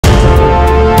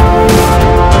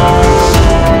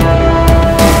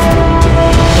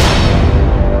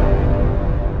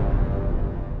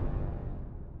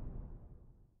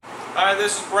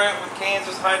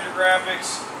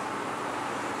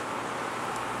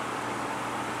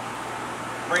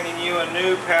bringing you a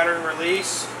new pattern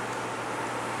release.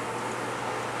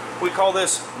 We call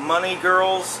this Money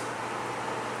Girls.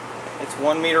 It's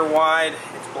 1 meter wide.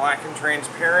 It's black and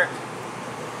transparent.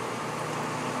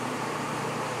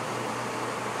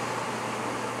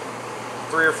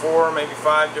 Three or four, maybe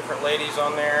 5 different ladies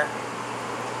on there.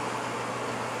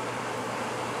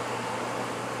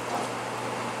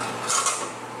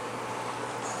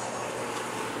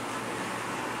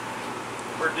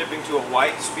 We're dipping to a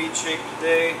white speed shape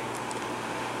today,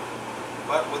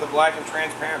 but with a black and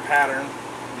transparent pattern,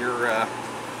 you're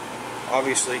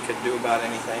obviously could do about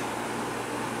anything.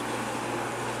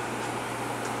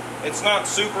 It's not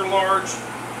super large.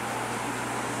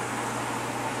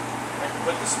 I can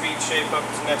put the speed shape up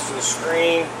next to the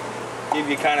screen, give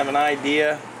you kind of an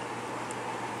idea.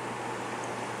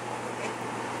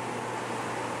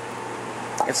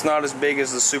 It's not as big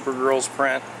as the Supergirls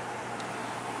print.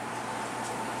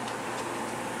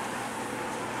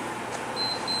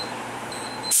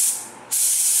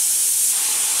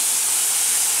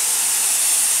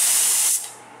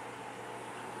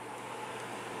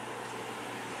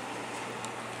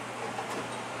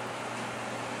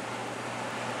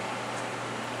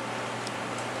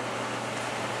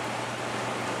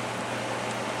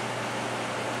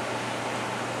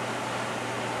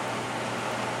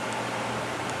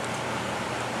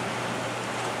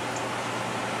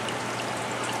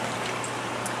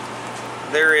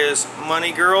 There is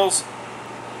Money Girls.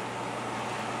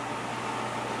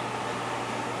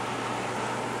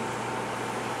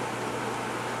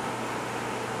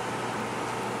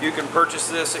 You can purchase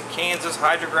this at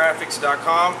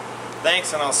KansasHydrographics.com.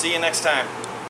 Thanks, and I'll see you next time.